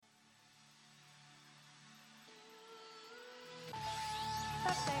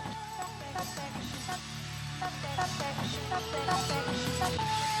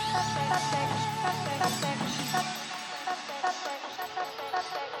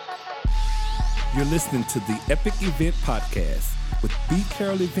You're listening to the Epic Event Podcast with B.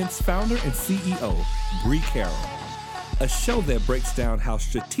 Carroll Events founder and CEO, Bree Carroll. A show that breaks down how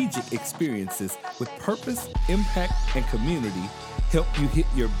strategic experiences with purpose, impact, and community help you hit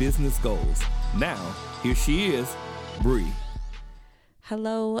your business goals. Now, here she is, Bree.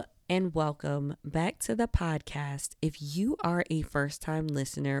 Hello and welcome back to the podcast. If you are a first-time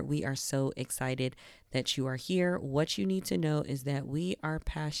listener, we are so excited that you are here. What you need to know is that we are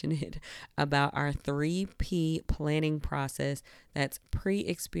passionate about our 3P planning process. That's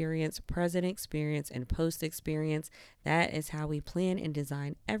pre-experience, present experience, and post-experience. That is how we plan and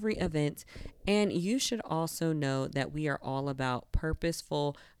design every event. And you should also know that we are all about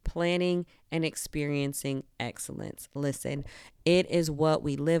purposeful planning and experiencing excellence. Listen, it is what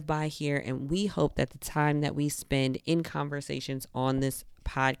we live by here, and we hope that the time that we spend in conversations on this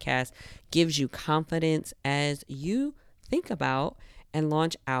podcast gives you confidence as you think about and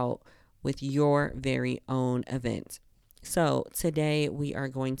launch out with your very own event. So today we are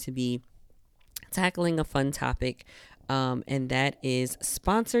going to be tackling a fun topic, and that is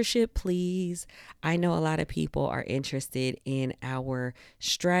sponsorship, please. I know a lot of people are interested in our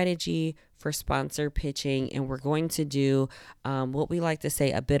strategy for sponsor pitching, and we're going to do what we like to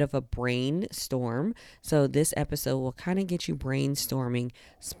say a bit of a brainstorm. So this episode will kind of get you brainstorming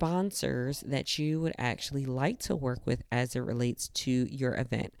sponsors that you would actually like to work with as it relates to your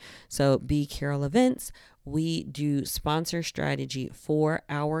event. So B. Carroll Events, we do sponsor strategy for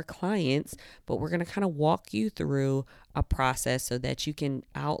our clients, but we're going to kind of walk you through a process so that you can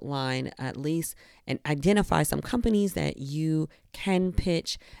outline at least and identify some companies that you can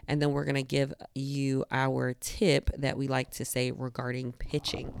pitch. And then we're going to give you our tip that we like to say regarding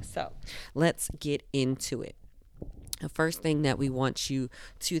pitching. So let's get into it. The first thing that we want you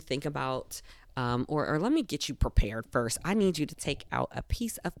to think about, or let me get you prepared first. I need you to take out a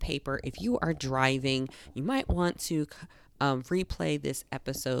piece of paper. If you are driving, you might want to replay this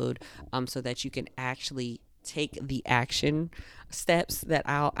episode so that you can actually take the action steps that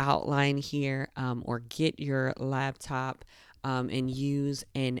I'll outline here, or get your laptop and use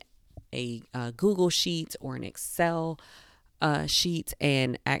a Google Sheet or an Excel sheet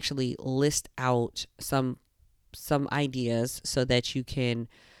and actually list out some ideas so that you can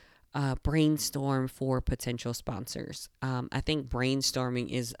brainstorm for potential sponsors. I think brainstorming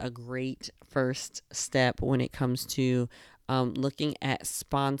is a great first step when it comes to looking at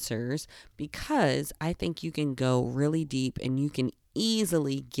sponsors, because I think you can go really deep and you can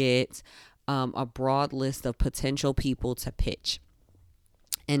easily get a broad list of potential people to pitch.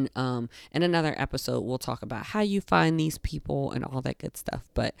 And in another episode, we'll talk about how you find these people and all that good stuff.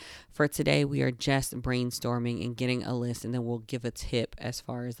 But for today, we are just brainstorming and getting a list, and then we'll give a tip as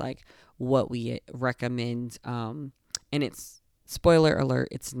far as like what we recommend. And it's, spoiler alert,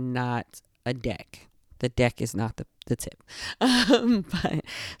 it's not a deck. The deck is not the tip. But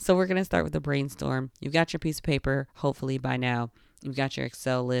so we're going to start with the brainstorm. You've got your piece of paper, hopefully by now. You've got your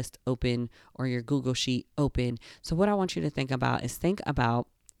Excel list open or your Google Sheet open. So what I want you to think about is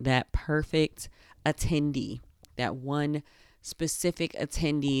that perfect attendee, that one specific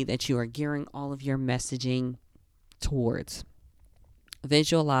attendee that you are gearing all of your messaging towards.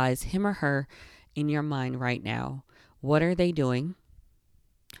 Visualize him or her in your mind right now. What are they doing?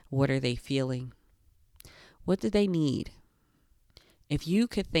 What are they feeling? What do they need? If you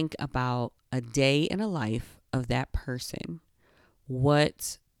could think about a day in a life of that person,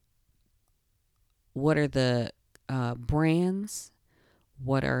 what are the brands?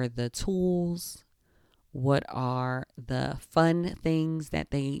 What are the tools? What are the fun things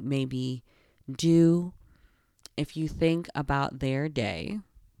that they maybe do? If you think about their day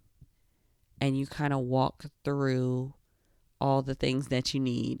and you kind of walk through all the things that you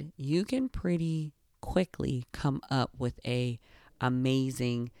need, you can pretty quickly come up with a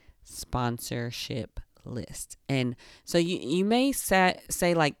amazing sponsorship list. And so you may say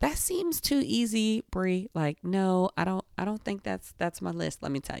like, that seems too easy, Bree. Like, no, I don't think that's my list.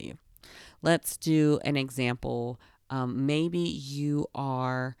 Let me tell you. Let's do an example. Maybe you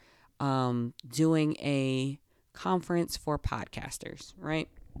are doing a conference for podcasters, right?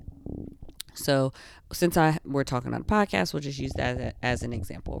 So since we're talking on a podcast, we'll just use that as an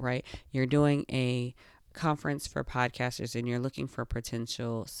example, right? You're doing a conference for podcasters and you're looking for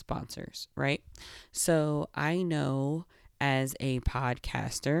potential sponsors, right? So I know as a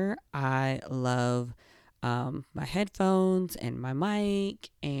podcaster, I love my headphones and my mic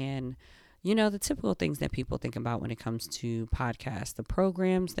and, the typical things that people think about when it comes to podcasts, the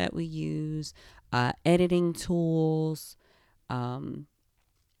programs that we use, editing tools,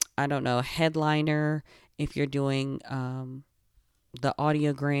 headliner, if you're doing the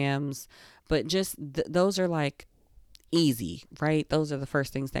audiograms, but just those are like easy, right? Those are the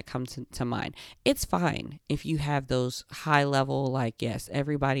first things that come to mind. It's fine if you have those high level, like, yes,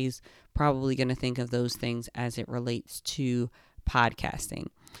 everybody's probably going to think of those things as it relates to podcasting.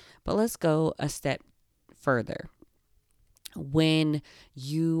 But let's go a step further. When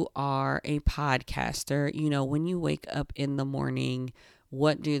you are a podcaster, when you wake up in the morning,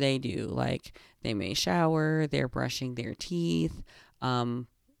 what do? Like, they may shower, they're brushing their teeth,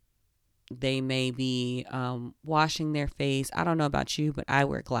 they may be washing their face. I don't know about you, but I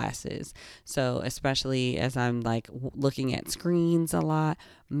wear glasses. So especially as I'm like looking at screens a lot,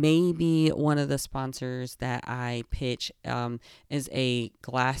 maybe one of the sponsors that I pitch is a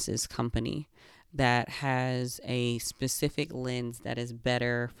glasses company that has a specific lens that is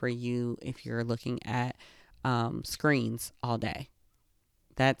better for you if you're looking at screens all day.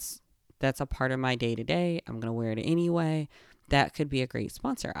 That's a part of my day to day. I'm going to wear it anyway. That could be a great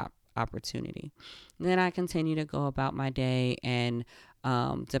sponsor opportunity. And then I continue to go about my day, and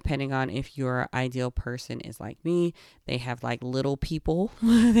depending on if your ideal person is like me, they have like little people,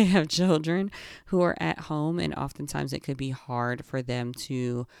 they have children who are at home, and oftentimes it could be hard for them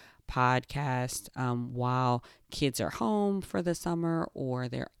to podcast while kids are home for the summer or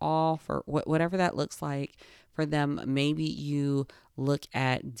they're off, or whatever that looks like for them. Maybe you look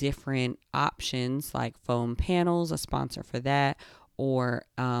at different options like foam panels, a sponsor for that, or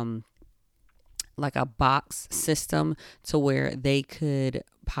like a box system to where they could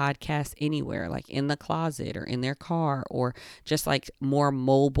podcast anywhere, like in the closet or in their car, or just like more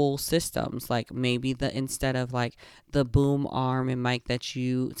mobile systems. Like maybe instead of like the boom arm and mic that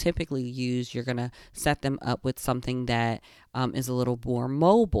you typically use, you're going to set them up with something that is a little more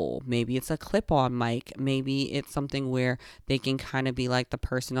mobile. Maybe it's a clip-on mic. Maybe it's something where they can kind of be like the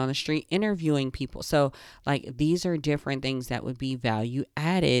person on the street interviewing people. So like these are different things that would be value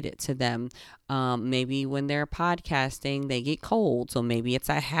added to them. Maybe when they're podcasting, they get cold. So maybe it's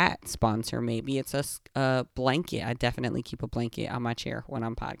a hat sponsor. Maybe it's a blanket. I definitely keep a blanket on my chair when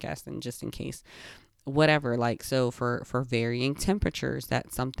I'm podcasting just in case. Whatever. Like, so for varying temperatures,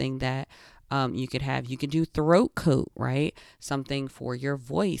 that's something that you could have. You could do throat coat, right? Something for your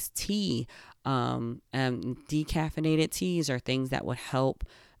voice. Tea, decaffeinated teas are things that would help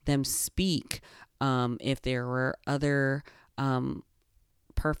them speak. If there were other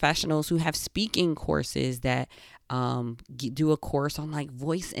professionals who have speaking courses that do a course on like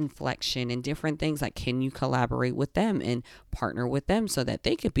voice inflection and different things, like can you collaborate with them and partner with them so that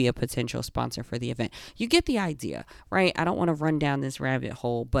they could be a potential sponsor for the event? You get the idea, right? I don't want to run down this rabbit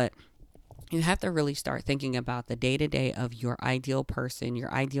hole, but you have to really start thinking about the day-to-day of your ideal person,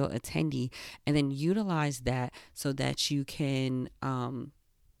 your ideal attendee, and then utilize that so that you can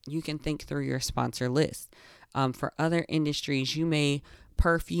think through your sponsor list. For other industries,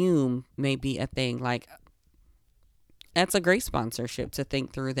 perfume may be a thing. Like, that's a great sponsorship to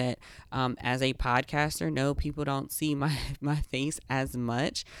think through that. As a podcaster, no, people don't see my face as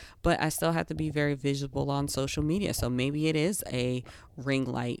much, but I still have to be very visible on social media. So maybe it is a ring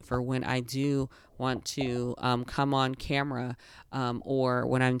light for when I do want to come on camera, or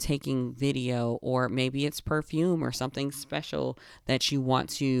when I'm taking video, or maybe it's perfume or something special that you want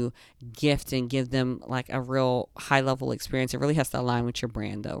to gift and give them like a real high level experience. It really has to align with your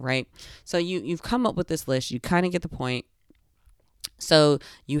brand though, right? So you've come up with this list. You kind of get the point. So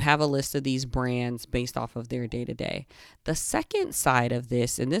you have a list of these brands based off of their day-to-day. The second side of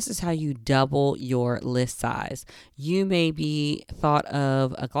this, and this is how you double your list size. You may be thought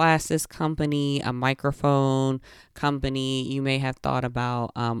of a glasses company, a microphone company. You may have thought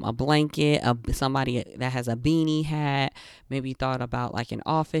about a blanket, somebody that has a beanie hat. Maybe thought about like an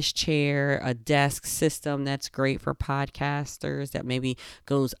office chair, a desk system that's great for podcasters that maybe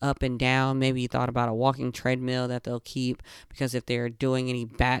goes up and down. Maybe you thought about a walking treadmill that they'll keep because if they're doing any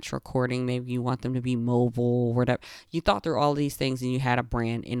batch recording, maybe you want them to be mobile or whatever. You thought through all these things and you had a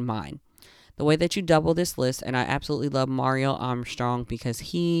brand in mind. The way that you double this list, and I absolutely love Mario Armstrong because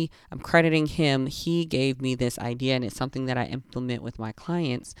I'm crediting him, he gave me this idea, and it's something that I implement with my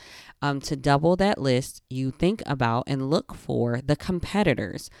clients. To double that list, you think about and look for the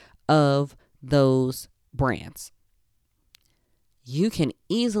competitors of those brands. You can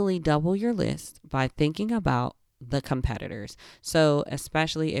easily double your list by thinking about the competitors. So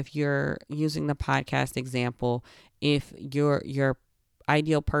especially if you're using the podcast example, if your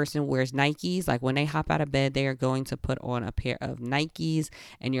ideal person wears Nikes, like when they hop out of bed, they are going to put on a pair of Nikes,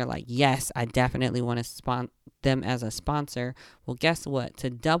 and you're like, yes, I definitely want to them as a sponsor. Well, guess what?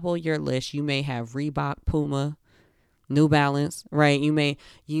 To double your list, you may have Reebok, Puma, New Balance, right?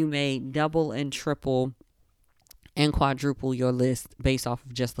 You may double and triple and quadruple your list based off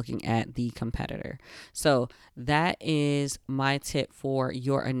of just looking at the competitor. So that is my tip for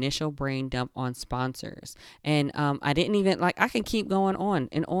your initial brain dump on sponsors. And I didn't even I can keep going on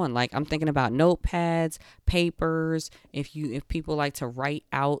and on. Like, I'm thinking about notepads, papers. If people like to write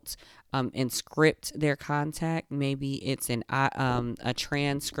out and script their contact, maybe it's a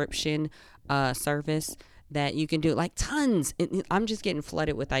transcription service that you can do, like tons. I'm just getting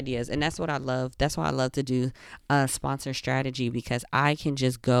flooded with ideas, and that's what I love. That's why I love to do sponsor strategy, because I can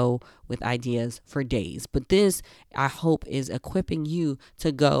just go with ideas for days. But this, I hope, is equipping you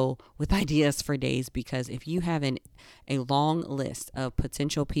to go with ideas for days, because if you have a long list of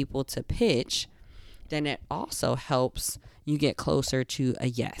potential people to pitch, then it also helps you get closer to a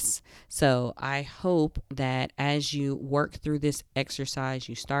yes. So I hope that as you work through this exercise,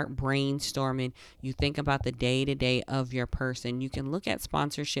 you start brainstorming, you think about the day-to-day of your person, you can look at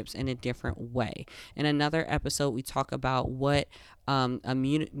sponsorships in a different way. In another episode, we talk about what a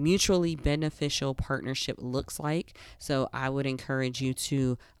mutually beneficial partnership looks like. So I would encourage you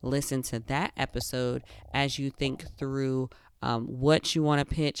to listen to that episode as you think through what you want to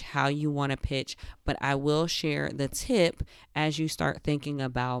pitch, how you want to pitch. But I will share the tip as you start thinking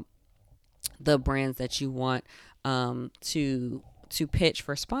about the brands that you want to pitch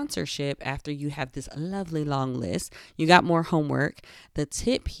for sponsorship. After you have this lovely long list, you got more homework. The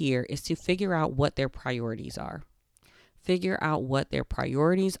tip here is to figure out what their priorities are. Figure out what their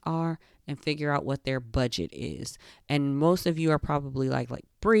priorities are and figure out what their budget is. And most of you are probably like,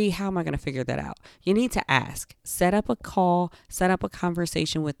 Bree, how am I going to figure that out? You need to ask. Set up a call, set up a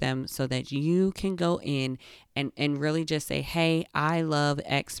conversation with them so that you can go in and really just say, hey, I love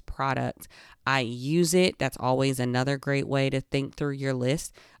X product. I use it. That's always another great way to think through your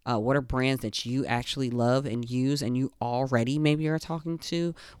list. What are brands that you actually love and use and you already maybe are talking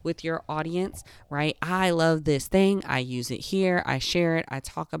to with your audience, right? I love this thing. I use it here. I share it. I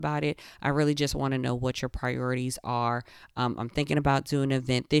talk about it. I really just want to know what your priorities are. I'm thinking about doing an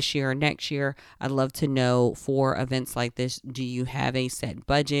event this year or next year. I'd love to know, for events like this, do you have a set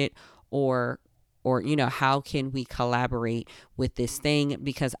budget, or how can we collaborate with this thing?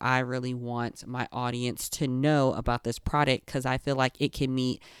 Because I really want my audience to know about this product, because I feel like it can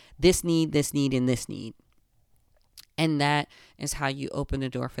meet this need, and this need. And that is how you open the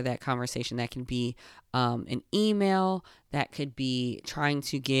door for that conversation. That can be an email. That could be trying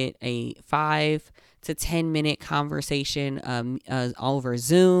to get a 5 to 10 minute conversation over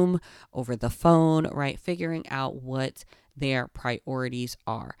Zoom, over the phone, right? Figuring out what their priorities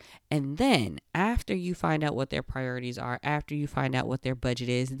are. And then after you find out what their priorities are, after you find out what their budget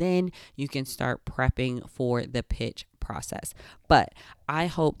is, then you can start prepping for the pitch process. But I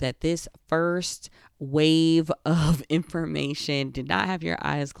hope that this first wave of information did not have your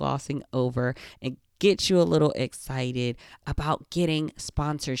eyes glossing over and get you a little excited about getting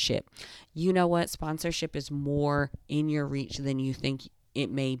sponsorship. You know what? Sponsorship is more in your reach than you think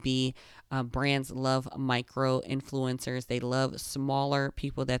it may be. Brands love micro influencers. They love smaller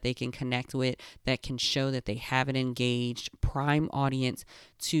people that they can connect with, that can show that they have an engaged prime audience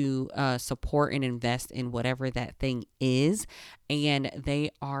to support and invest in whatever that thing is. And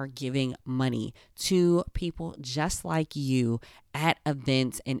they are giving money to people just like you at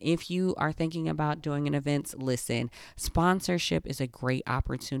events. And if you are thinking about doing an event, listen, sponsorship is a great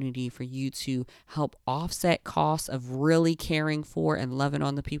opportunity for you to help offset costs of really caring for and loving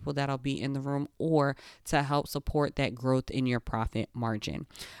on the people that'll be in the room, or to help support that growth in your profit margin.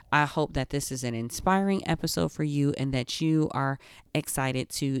 I hope that this is an inspiring episode for you and that you are excited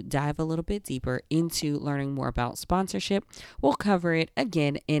to dive a little bit deeper into learning more about sponsorship. We'll cover it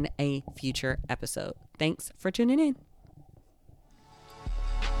again in a future episode. Thanks for tuning in.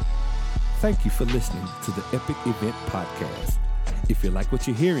 Thank you for listening to the Epic Event Podcast. If you like what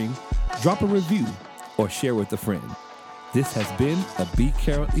you're hearing, drop a review or share with a friend. This has been a B.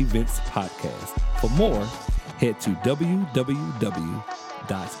 Carroll Events Podcast. For more, head to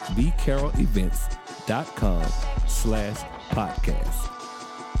www.bcarrollevents.com/podcast.